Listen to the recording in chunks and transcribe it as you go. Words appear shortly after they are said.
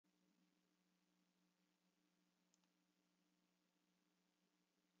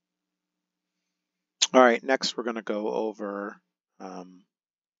All right, next we're going to go over um,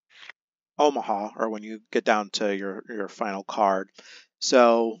 Omaha, or when you get down to your final card.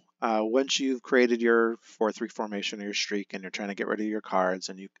 So once you've created your 4-3 formation or your streak and you're trying to get rid of your cards,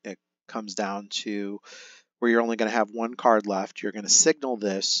 and it comes down to where you're only going to have one card left, you're going to signal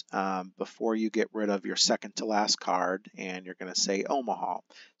this before you get rid of your second to last card, and you're going to say Omaha.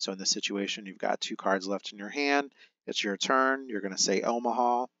 So in this situation, you've got 2 cards left in your hand. It's your turn. You're going to say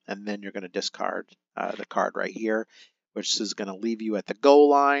Omaha, and then you're going to discard the card right here, which is going to leave you at the goal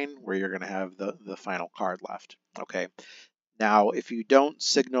line where you're going to have the final card left. Okay. Now, if you don't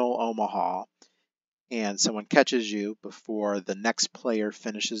signal Omaha and someone catches you before the next player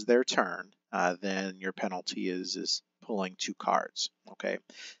finishes their turn, then your penalty is pulling 2 cards. Okay.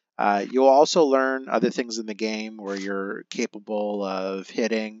 You'll also learn other things in the game where you're capable of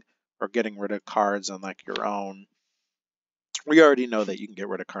hitting or getting rid of cards on like your own. We already know that you can get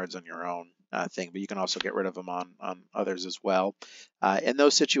rid of cards on your own thing, but you can also get rid of them on others as well. In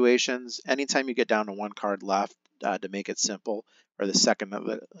those situations, anytime you get down to 1 card left, to make it simple, or the second of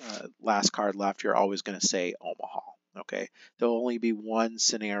the last card left, you're always going to say Omaha. Okay, there'll only be one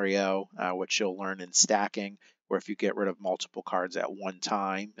scenario which you'll learn in stacking, where if you get rid of multiple cards at one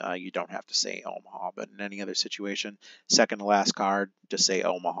time, you don't have to say Omaha. But in any other situation, second to last card, just say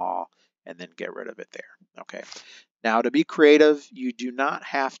Omaha and then get rid of it there. Okay. Now, to be creative, you do not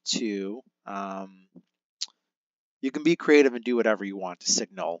have to. You can be creative and do whatever you want to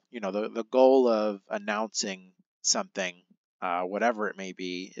signal. You know, the goal of announcing something, whatever it may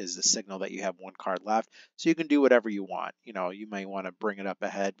be, is the signal that you have 1 card left. So you can do whatever you want. You know, you may want to bring it up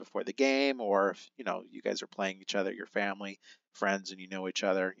ahead before the game, or if you guys are playing each other, your family, friends, and you know each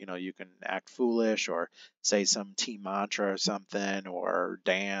other. You can act foolish or say some team mantra or something, or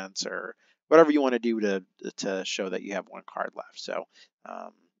dance or whatever you want to do to show that you have 1 card left. So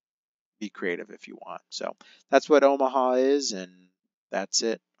be creative if you want. So that's what Omaha is, and that's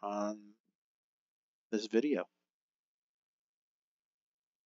it on this video.